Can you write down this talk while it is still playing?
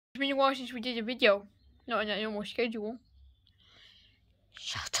while since we did a video. Not in a normal schedule.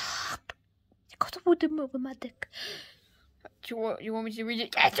 Shut up. I got a wooden over my dick. Do you want me to read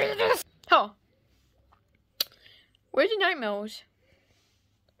it? Yes! Huh. Where's your nightmares?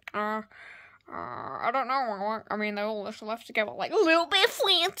 I don't know. I mean, they're all left together like a little bit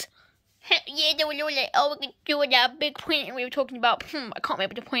flat. Yeah, they were like, oh, we could do that big plan we were talking about. I can't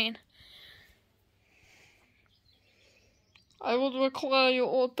remember the plan. I would require you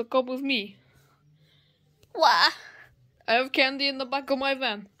all to come with me. What? I have candy in the back of my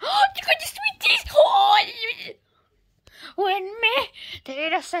van. Oh, you got the sweeties! Oh, when me, the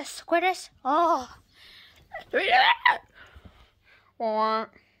little squiddies. Oh. 1,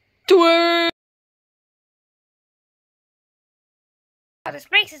 2. Oh, the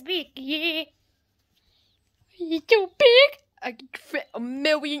space is big, yeah. You're too big. I can fit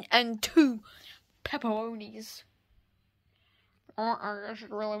 1,000,002 pepperonis. This is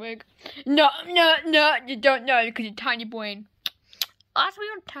really big. No, you don't know because you're tiny brain. That's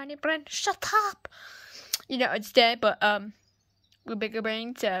your tiny brain. Shut up. You know it's there, but we're bigger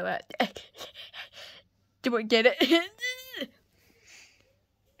brain, so do I get it?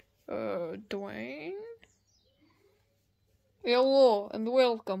 Dwayne. Hello and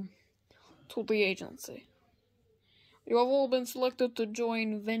welcome to the agency. You have all been selected to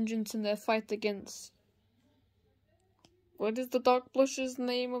join Vengeance in their fight against. What is the Dark Plush's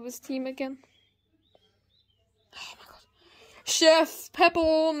name of his team again? Oh my god. Chef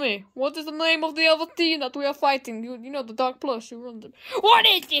Pepperoni! What is the name of the other team that we are fighting? You know the Dark Plush who runs it. What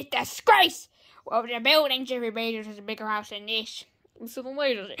is this disgrace? Well, the buildings every Rangers is a bigger house than this. So the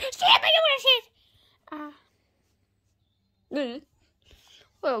later. Stop it,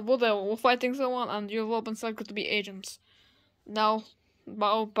 Well, whatever. We're fighting someone and you've all been selected to be agents. Now,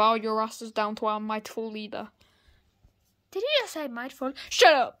 bow your asses down to our mightful leader. Did you just say mindful?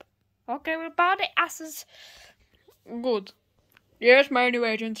 Shut up! Okay, we'll bow the asses. Good. Yes, my new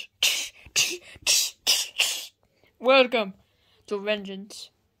agents. Welcome to Vengeance.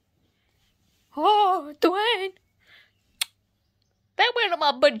 Oh, Dwayne. That went on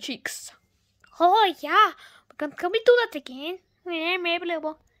my butt cheeks. Oh, yeah. Can we do that again? Yeah, maybe a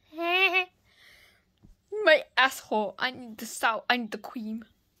little. My asshole. I need the salt. I need the cream.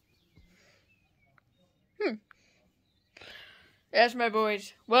 Yes, my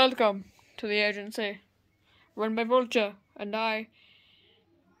boys. Welcome to the agency. Run by Vulture and I.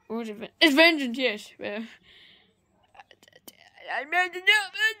 What is it? It's Vengeance, yes. I made it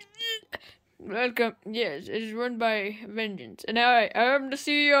up. Welcome. Yes, it is run by Vengeance. And I am the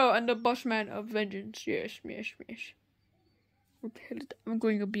CEO and the bossman of Vengeance. Yes. What the hell is that? I'm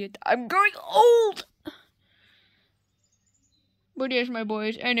going a bit. I'm going old! But yes, my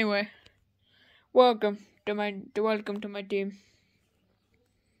boys. Anyway. Welcome to my team.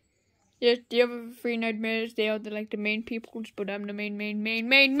 Yes, the other 3 nightmares, they are the main peoples, but I'm the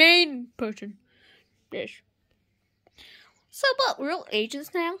main person. Yes. So what, we're all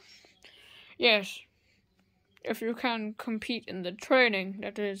agents now? Yes. If you can compete in the training,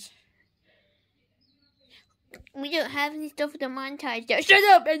 that is. We don't have any stuff for the montage yet. Shut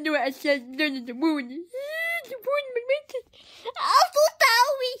up! I know what I said. No, the moon. The moon. Oh, so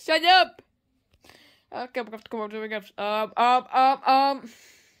sorry. Shut up! Okay, we have to come up to the gaps.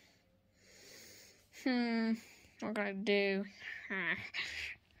 What can I do?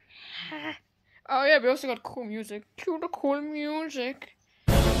 Oh yeah, we also got cool music. Cool music.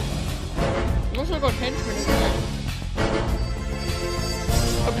 We also got henchmen as well.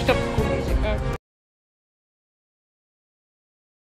 Oh, we stopped the cool music.